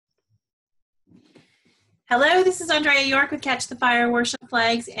Hello, this is Andrea York with Catch the Fire Worship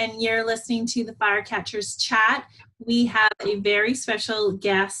Flags, and you're listening to the Firecatchers Chat. We have a very special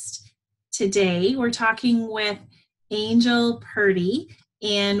guest today. We're talking with Angel Purdy,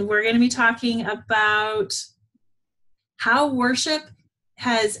 and we're going to be talking about how worship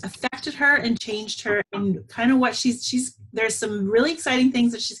has affected her and changed her, and kind of what she's there's some really exciting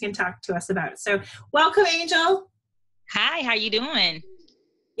things that she's going to talk to us about. So welcome, Angel. Hi, how you doing?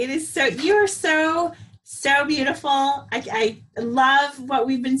 It is you are so beautiful. I love what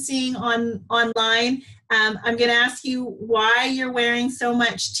we've been seeing online. I'm going to ask you why you're wearing so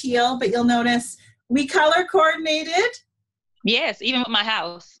much teal, but you'll notice we color coordinated. Yes, even with my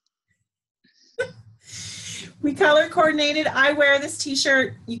house. We color coordinated. I wear this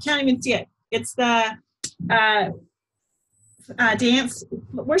t-shirt. You can't even see it. It's the dance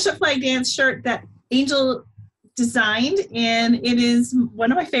worship flag dance shirt that Angel designed, and it is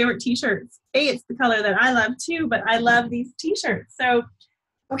one of my favorite t-shirts. It's the color that I love too, but I love these t-shirts. So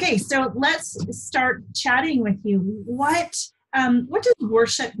let's start chatting with you. What does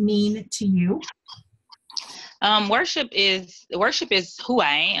worship mean to you? Worship is who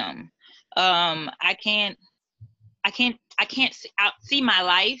I am. I can't see my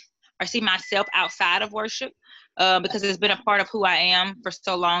life or see myself outside of worship, because it's been a part of who I am for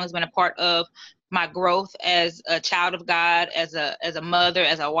so long. It's been a part of my growth as a child of God, as a mother,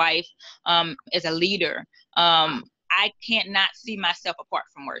 as a wife, as a leader. I can't not see myself apart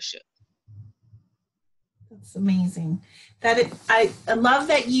from worship. That's amazing. I love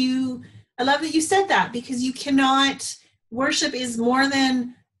that you said that, because you cannot. Worship is more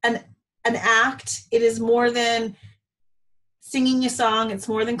than an act. It is more than singing a song. It's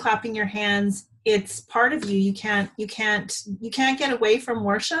more than clapping your hands. It's part of you. You can't get away from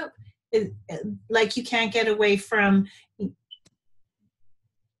worship. Like you can't get away from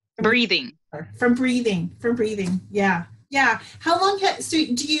breathing. From breathing. Yeah. How long can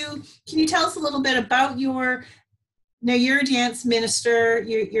you tell us a little bit about you're a dance minister,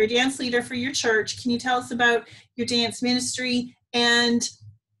 you're a dance leader for your church. Can you tell us about your dance ministry? And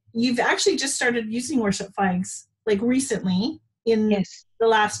you've actually just started using worship flags like recently in the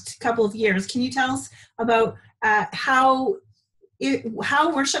last couple of years. Can you tell us about how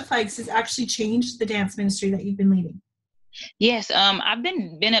worship flags has actually changed the dance ministry that you've been leading? Yes, I've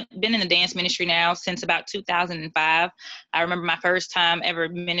been in the dance ministry now since about 2005. I remember my first time ever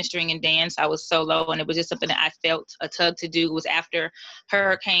ministering in dance. I was so low, and it was just something that I felt a tug to do. It was after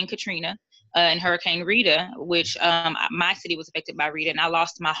Hurricane Katrina and Hurricane Rita, which my city was affected by Rita, and I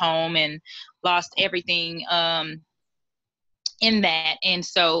lost my home and lost everything in that. And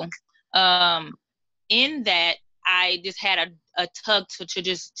so in that, I just had a tug to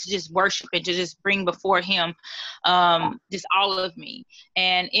just worship and to just bring before him just all of me.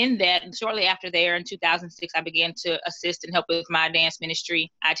 And in that, shortly after there in 2006, I began to assist and help with my dance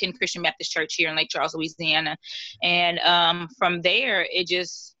ministry. I attend Christian Baptist Church here in Lake Charles, Louisiana. And from there, it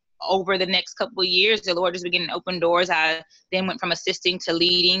just, over the next couple of years, the Lord just began to open doors. I then went from assisting to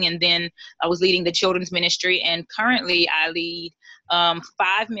leading, and then I was leading the children's ministry. And currently I lead 5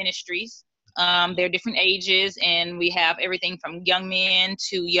 ministries. They're different ages, and we have everything from young men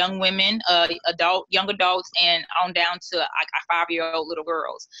to young women, young adults, and on down to like our 5-year-old little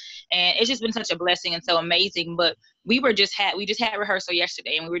girls. And it's just been such a blessing and so amazing. But we just had rehearsal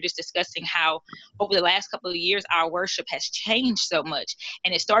yesterday, and we were just discussing how over the last couple of years our worship has changed so much.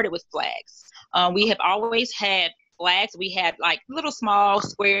 And it started with flags. We have always had flags. We had like little small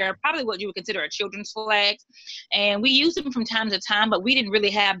square, probably what you would consider a children's flags. And we used them from time to time, but we didn't really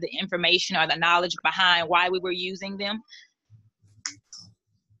have the information or the knowledge behind why we were using them.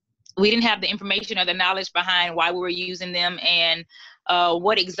 We didn't have the information or the knowledge behind why we were using them and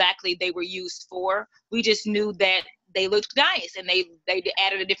what exactly they were used for. We just knew that they looked nice and they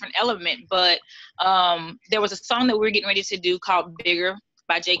added a different element. But there was a song that we were getting ready to do called Bigger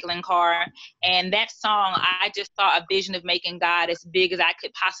by Jacqueline Carr. And that song, I just saw a vision of making God as big as I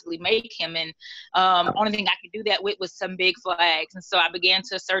could possibly make him. And only thing I could do that with was some big flags. And so I began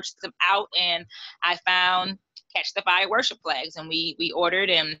to search them out, and I found Catch the Fire worship flags, and we ordered.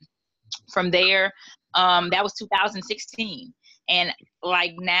 And from there, that was 2016. And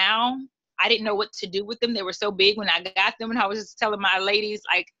like now, I didn't know what to do with them. They were so big when I got them, and I was just telling my ladies,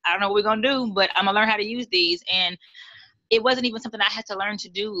 like, I don't know what we're going to do, but I'm going to learn how to use these. And it wasn't even something I had to learn to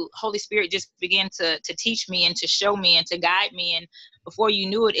do. Holy Spirit just began to teach me and to show me and to guide me. And before you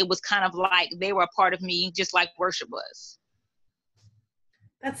knew it, it was kind of like they were a part of me, just like worship was.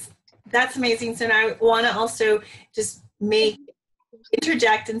 That's amazing. So now I want to also just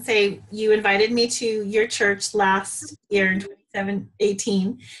interject and say you invited me to your church last year in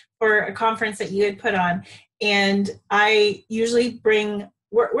 2018 for a conference that you had put on, and I usually bring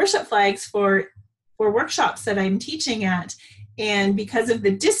worship flags for workshops that I'm teaching at. And because of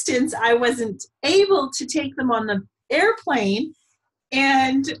the distance, I wasn't able to take them on the airplane.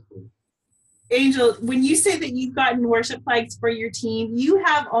 And Angel, when you say that you've gotten worship flags for your team, you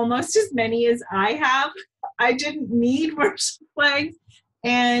have almost as many as I have. I didn't need worship flags.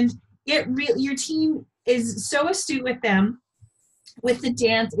 And your team is so astute with them, with the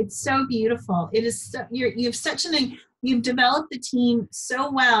dance. It's so beautiful. It is so, you've developed the team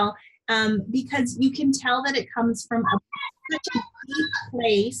so well, because you can tell that it comes from such a deep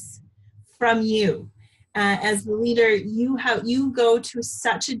place from you. As the leader, you go to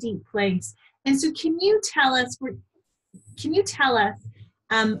such a deep place. And so can you tell us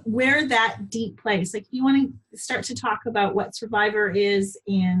where that deep place, like you want to start to talk about what Survivor is,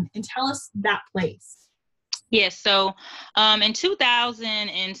 and tell us that place. Yes. So in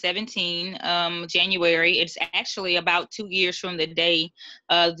 2017, January, it's actually about 2 years from the day,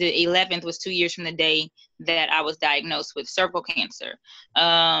 the 11th was 2 years from the day that I was diagnosed with cervical cancer.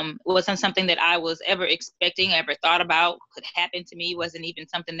 It wasn't something that I was ever expecting, ever thought about could happen to me. It wasn't even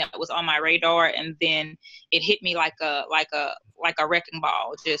something that was on my radar. And then it hit me like a wrecking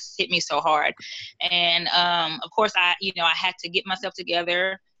ball, just hit me so hard. And of course, I had to get myself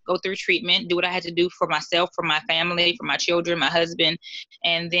together, go through treatment, do what I had to do for myself, for my family, for my children, my husband.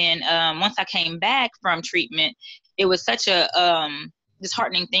 And then once I came back from treatment, it was such a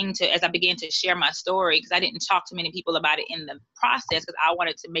disheartening thing as I began to share my story, because I didn't talk to many people about it in the process, because I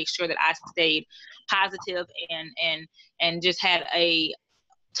wanted to make sure that I stayed positive and just had a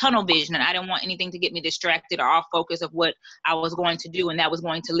tunnel vision, and I didn't want anything to get me distracted or off focus of what I was going to do, and that was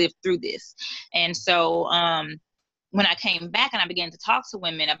going to live through this. And so when I came back and I began to talk to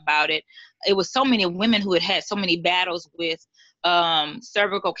women about it, it was so many women who had had so many battles with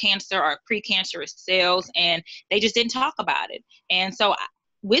cervical cancer or precancerous cells, and they just didn't talk about it. And so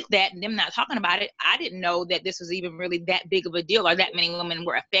with that, them not talking about it, I didn't know that this was even really that big of a deal, or that many women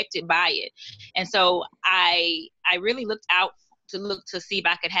were affected by it. And so I really looked out to see if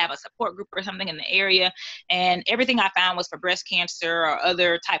I could have a support group or something in the area. And everything I found was for breast cancer or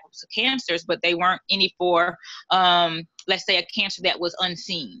other types of cancers, but they weren't any for, let's say, a cancer that was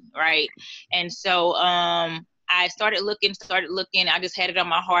unseen, right? And so I started looking. I just had it on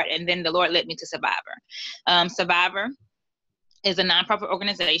my heart, and then the Lord led me to Survivor. Survivor is a nonprofit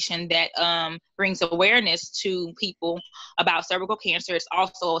organization that brings awareness to people about cervical cancer. It's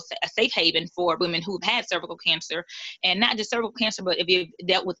also a safe haven for women who've had cervical cancer, and not just cervical cancer, but if you've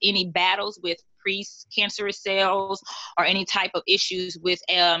dealt with any battles with precancerous cells or any type of issues with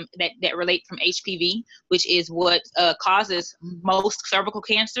that relate from HPV, which is what causes most cervical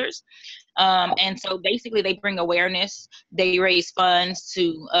cancers. And so basically they bring awareness, they raise funds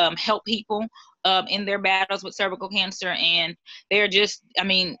to help people in their battles with cervical cancer. And they're just,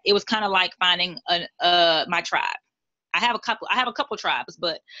 it was kind of like finding my tribe. I have a couple tribes,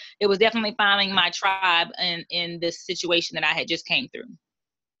 but it was definitely finding my tribe in this situation that I had just came through.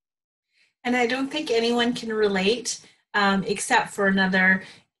 And I don't think anyone can relate except for another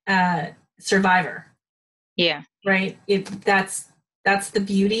survivor. Yeah. Right. That's the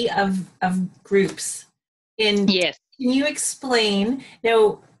beauty of groups. And yes. Can you explain?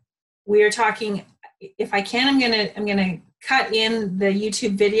 Now, we are talking. If I can, I'm gonna cut in the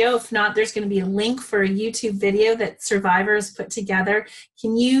YouTube video. If not, there's going to be a link for a YouTube video that Survivors put together.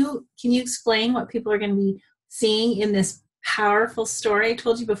 Can you explain what people are going to be seeing in this powerful story? I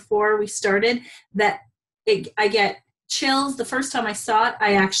told you before we started that I get chills. The first time I saw it,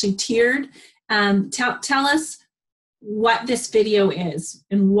 I actually teared. Tell us what this video is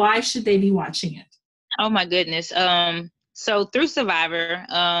and why should they be watching it? Oh my goodness. So through Survivor,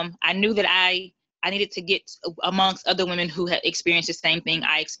 I knew that I needed to get amongst other women who had experienced the same thing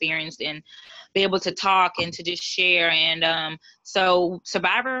I experienced and be able to talk and to just share. And so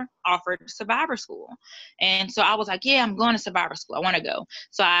Survivor offered Survivor School. And so I was like, yeah, I'm going to Survivor School. I want to go.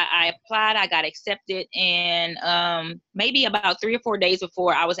 So I applied, I got accepted. And maybe about 3 or 4 days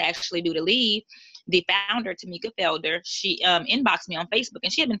before I was actually due to leave, the founder, Tamika Felder, she inboxed me on Facebook,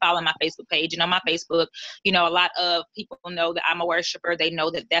 and she had been following my Facebook page. And on my Facebook, a lot of people know that I'm a worshiper. They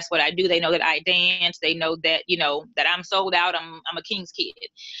know that that's what I do. They know that I dance. They know that, that I'm sold out. I'm a King's kid.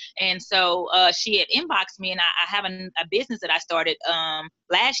 And so she had inboxed me, and I have a business that I started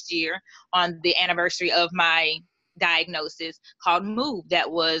last year on the anniversary of my diagnosis called Move,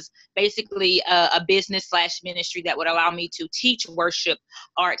 that was basically a business / ministry that would allow me to teach worship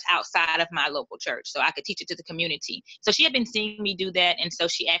arts outside of my local church, so I could teach it to the community. So she had been seeing me do that, and so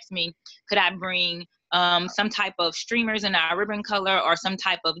she asked me, could I bring some type of streamers in our ribbon color or some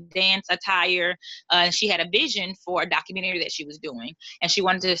type of dance attire. She had a vision for a documentary that she was doing, and she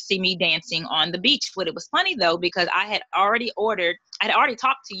wanted to see me dancing on the beach. But it was funny though, because I had already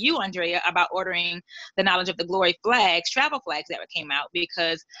talked to you, Andrea, about ordering the Knowledge of the Glory flags, travel flags that came out,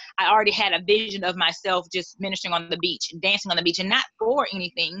 because I already had a vision of myself just ministering on the beach, dancing on the beach, and not for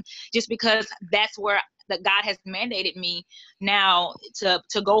anything, just because that's where that God has mandated me now to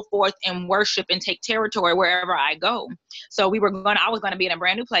go forth and worship and take territory wherever I go. So I was gonna be in a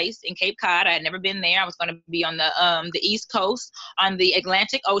brand new place in Cape Cod. I had never been there. I was gonna be on the East Coast on the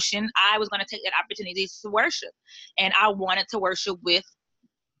Atlantic Ocean. I was gonna take that opportunity to worship, and I wanted to worship with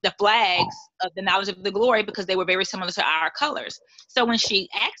the flags of the Knowledge of the Glory because they were very similar to our colors. So when she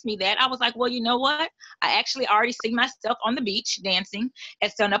asked me that, I was like, well, you know what? I actually already see myself on the beach dancing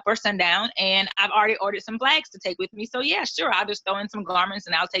at sunup or sundown, and I've already ordered some flags to take with me. So yeah, sure, I'll just throw in some garments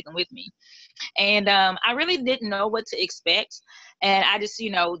and I'll take them with me. And I really didn't know what to expect. And I just,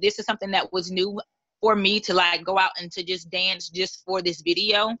 this is something that was new for me to like go out and to just dance just for this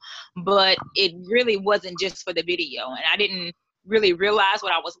video. But it really wasn't just for the video. And I didn't really realize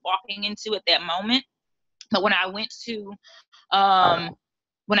what I was walking into at that moment. But when I went to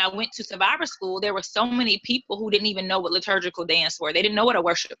Survivor School, there were so many people who didn't even know what liturgical dance were. They didn't know what a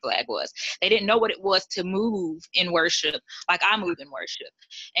worship flag was. They didn't know what it was to move in worship like I move in worship.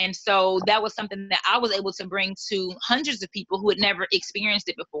 And so that was something that I was able to bring to hundreds of people who had never experienced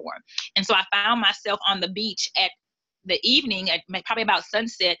it before. And so I found myself on the beach at the evening, at probably about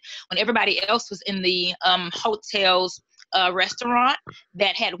sunset, when everybody else was in the hotel's restaurant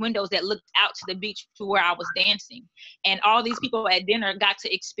that had windows that looked out to the beach to where I was dancing. And all these people at dinner got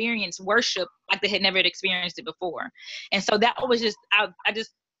to experience worship like they had never experienced it before. And so that was just, I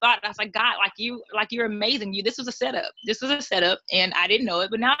just thought, I was like, God, you're amazing. This was a setup. This was a setup, and I didn't know it,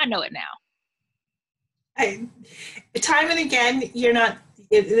 but now I know it now. Time and again,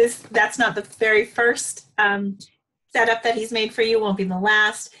 that's not the very first setup that he's made for you. Won't be the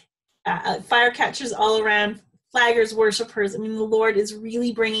last. Fire catchers all around, flaggers, worshipers. I mean, the Lord is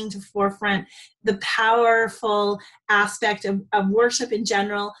really bringing to forefront the powerful aspect of worship in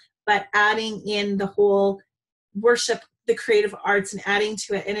general, but adding in the whole worship, the creative arts, and adding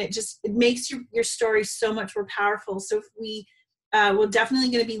to it. And it makes your story so much more powerful. So if we're definitely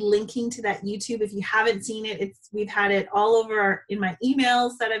going to be linking to that YouTube. If you haven't seen it, we've had it all over in my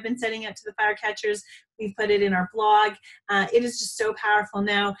emails that I've been sending out to the fire catchers. We've put it in our blog. It is just so powerful.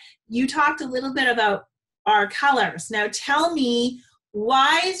 Now, you talked a little bit about our colors. Now tell me,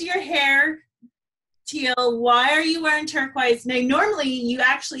 why is your hair teal? Why are you wearing turquoise? Now, normally you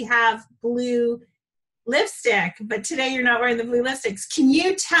actually have blue lipstick, but today you're not wearing the blue lipsticks. Can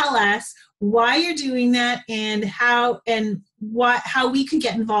you tell us why you're doing that and how we could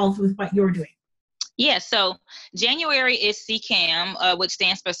get involved with what you're doing? Yeah, so January is CCAM, which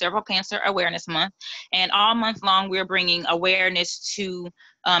stands for Cervical Cancer Awareness Month. And all month long, we're bringing awareness to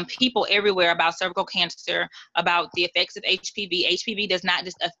people everywhere about cervical cancer, about the effects of HPV. HPV does not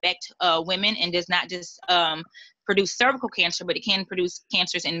just affect women and does not just produce cervical cancer, but it can produce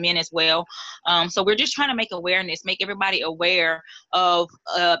cancers in men as well. So we're just trying to make awareness, make everybody aware of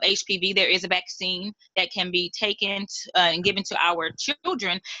HPV. There is a vaccine that can be taken and given to our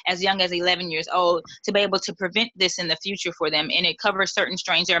children as young as 11 years old to be able to prevent this in the future for them. And it covers certain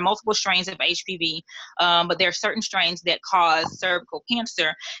strains. There are multiple strains of HPV, but there are certain strains that cause cervical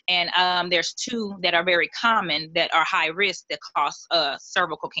cancer. And there's two that are very common that are high risk that cause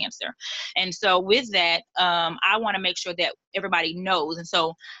cervical cancer. And so with that, I want to make sure that everybody knows. And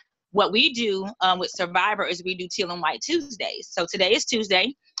so what we do with Survivor is we do teal and white Tuesdays. So today is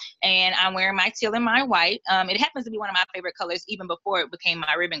Tuesday, and I'm wearing my teal and my white. It happens to be one of my favorite colors even before it became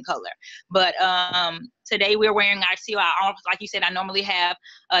my ribbon color. But today we're wearing our teal. Like you said, I normally have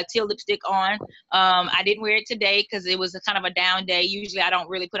teal lipstick on. I didn't wear it today because it was a kind of a down day. Usually I don't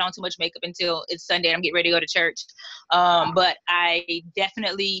really put on too much makeup until it's Sunday and I'm getting ready to go to church. But I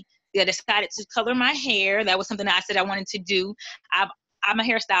definitely decided to color my hair. That was something that I said I wanted to do. I'm a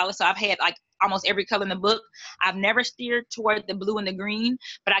hairstylist, so I've had like almost every color in the book. I've never steered toward the blue and the green,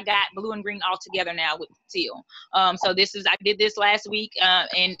 but I got blue and green all together now with teal. So I did this last week,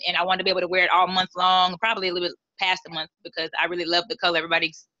 and I wanted to be able to wear it all month long, probably a little bit past a month because I really love the color.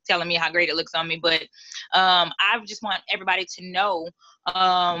 Everybody's telling me how great it looks on me, but I just want everybody to know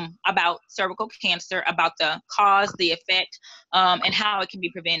about cervical cancer, about the cause, the effect, and how it can be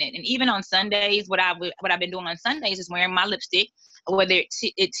prevented. And even on Sundays, what I've been doing on Sundays is wearing my lipstick. whether it's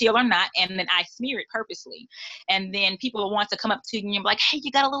teal or not, and then I smear it purposely. And then people want to come up to you and be like, hey,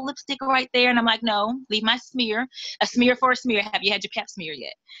 you got a little lipstick right there. And I'm like, no, leave my smear. A smear for a smear. Have you had your pap smear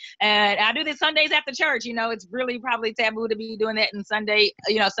yet? And I do this Sundays after church. You know, it's really probably taboo to be doing that in Sunday,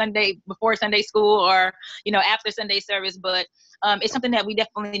 Sunday before Sunday school, or, after Sunday service. But it's something that we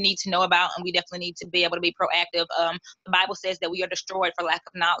definitely need to know about, and we definitely need to be able to be proactive. The Bible says that we are destroyed for lack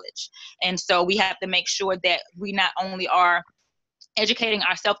of knowledge. And so we have to make sure that we not only are educating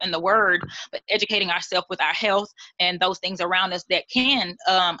ourselves in the word, but educating ourselves with our health and those things around us that can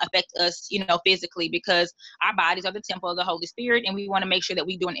affect us, physically, because our bodies are the temple of the Holy Spirit, and we want to make sure that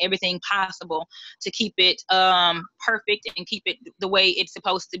we're doing everything possible to keep it perfect and keep it the way it's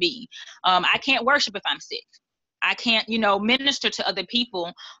supposed to be. I can't worship if I'm sick. I can't, minister to other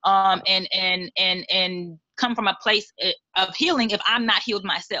people and come from a place of healing if I'm not healed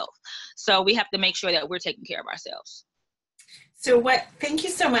myself. So we have to make sure that we're taking care of ourselves. So thank you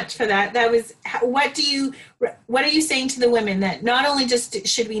so much for that. That was, what are you saying to the women, that not only just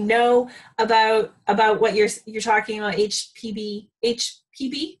should we know about what you're talking about, HPV?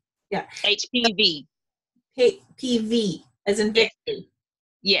 Yeah. HPV. PV, as in Victor.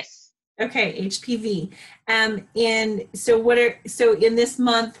 Yes. Okay, HPV. And so in this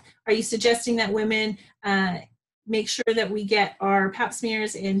month, are you suggesting that women make sure that we get our pap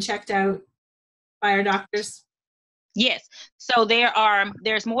smears and checked out by our doctors? Yes. So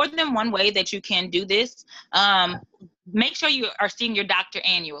there's more than one way that you can do this. Make sure you are seeing your doctor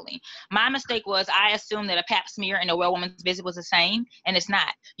annually. My mistake was I assumed that a pap smear and a well woman's visit was the same, and it's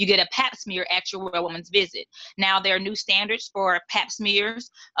not. You get a pap smear at your well woman's visit. Now there are new standards for pap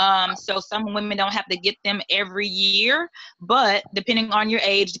smears. So some women don't have to get them every year, but depending on your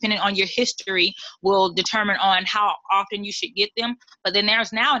age, depending on your history, will determine on how often you should get them. But then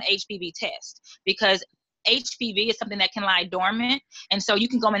there's now an HPV test, because HPV is something that can lie dormant. And so you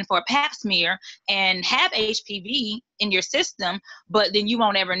can go in for a pap smear and have HPV in your system, but then you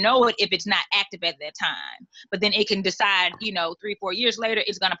won't ever know it if it's not active at that time. But then it can decide, 3-4 years later,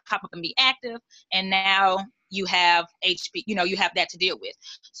 it's going to pop up and be active. And now you have HPV, you have that to deal with.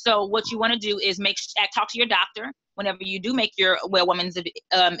 So what you want to do is talk to your doctor whenever you do make your well woman's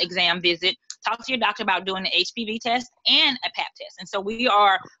exam visit. Talk to your doctor about doing an HPV test and a pap test. And so we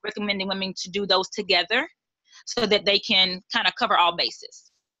are recommending women to do those together so that they can kind of cover all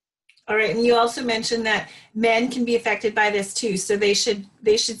bases. All right. And you also mentioned that men can be affected by this too. So they should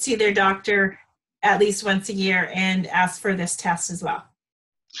see their doctor at least once a year and ask for this test as well.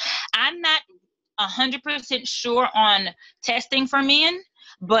 I'm not 100% sure on testing for men,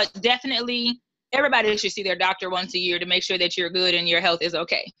 but definitely everybody should see their doctor once a year to make sure that you're good and your health is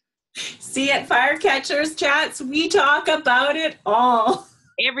okay. See, at Firecatchers Chats, we talk about it all.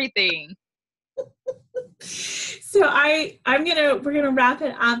 Everything. So we're gonna wrap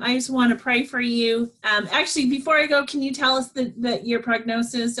it up. I just want to pray for you. Actually, before I go, can you tell us your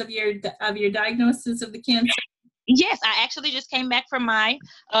prognosis of your diagnosis of the cancer? Yes, I actually just came back from my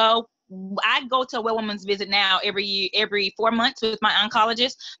I go to a well woman's visit now every 4 months with my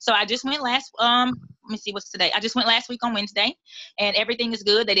oncologist. So I just went let me see, what's today? I just went last week on Wednesday, and everything is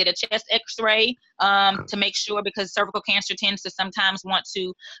good. They did a chest x-ray to make sure, because cervical cancer tends to sometimes want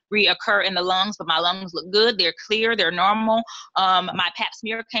to reoccur in the lungs, but my lungs look good. They're clear. They're normal. My pap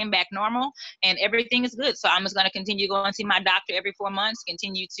smear came back normal, and everything is good. So I'm just going to continue going and see my doctor every 4 months,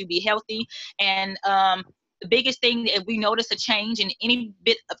 continue to be healthy. And the biggest thing, if we notice a change in any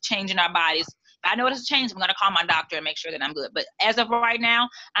bit of change in our bodies, if I notice a change, I'm going to call my doctor and make sure that I'm good. But as of right now,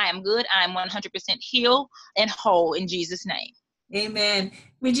 I am good. I am 100% healed and whole in Jesus' name. Amen.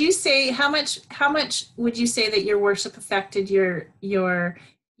 Would you say, how much would you say that your worship affected your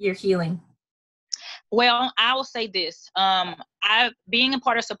healing? Well, I will say this. Being a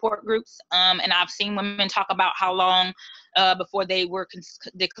part of support groups, and I've seen women talk about how long before they were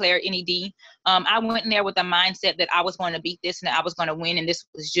declared NED. I went in there with the mindset that I was going to beat this and that I was going to win, and this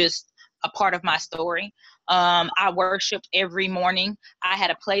was just a part of my story. I worshiped every morning. I had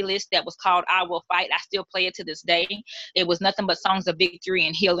a playlist that was called I Will Fight. I still play it to this day. It was nothing but songs of victory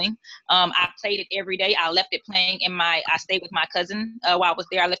and healing. I played it every day. I left it playing I stayed with my cousin while I was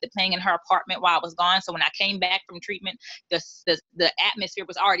there. I left it playing in her apartment while I was gone. So when I came back from treatment, the atmosphere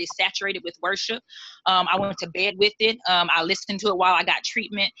was already saturated with worship. I went to bed with it. I listened to it while I got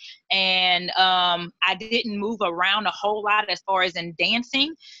treatment. And I didn't move around a whole lot as far as in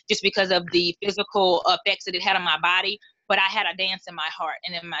dancing, just because of the physical effects that it had on my body. But I had a dance in my heart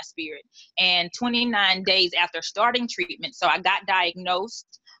and in my spirit. And 29 days after starting treatment, so I got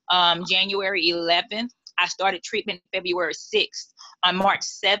diagnosed January 11th. I started treatment February 6th. On March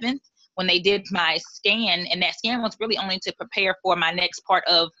 7th, when they did my scan, and that scan was really only to prepare for my next part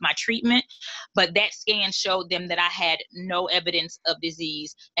of my treatment. But that scan showed them that I had no evidence of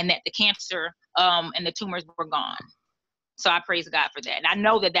disease and that the cancer and the tumors were gone. So I praise God for that. And I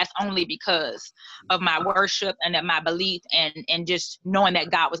know that that's only because of my worship and of my belief and just knowing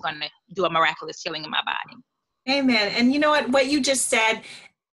that God was going to do a miraculous healing in my body. Amen. And you know what you just said,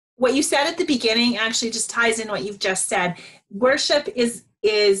 what you said at the beginning actually just ties in what you've just said. Worship is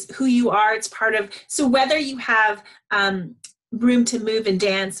who you are. It's part of, so whether you have room to move and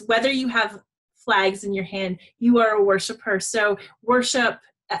dance, whether you have flags in your hand, you are a worshiper. So worship,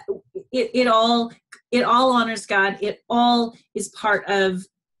 it all honors God. It all is part of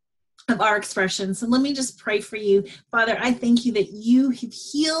our expression. So let me just pray for you. Father, I thank you that you have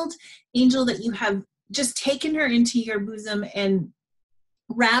healed Angel, that you have just taken her into your bosom and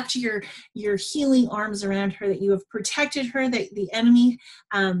wrapped your healing arms around her, that you have protected her, that the enemy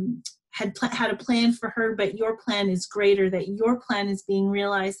had a plan for her, but your plan is greater, that your plan is being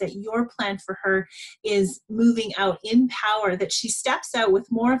realized, that your plan for her is moving out in power, that she steps out with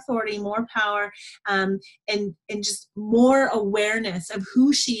more authority, more power, and just more awareness of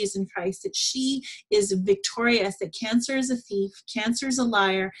who she is in Christ, that she is victorious, that cancer is a thief, cancer is a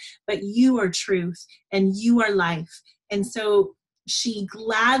liar, but you are truth and you are life. And so she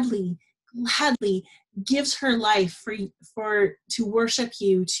gladly gives her life to worship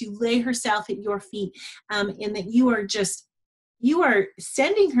you, to lay herself at your feet, and that you are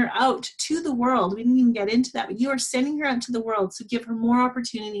sending her out to the world. We didn't even get into that, but you are sending her out to the world. So give her more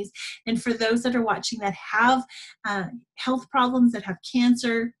opportunities. And for those that are watching that have health problems, that have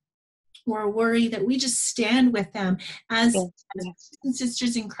cancer or worry, that we just stand with them as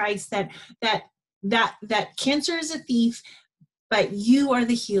sisters in Christ, that cancer is a thief, but you are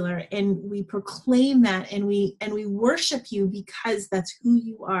the healer, and we proclaim that, and we worship you because that's who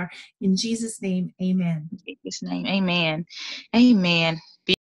you are. In Jesus' name, amen. In Jesus' name, amen. Amen.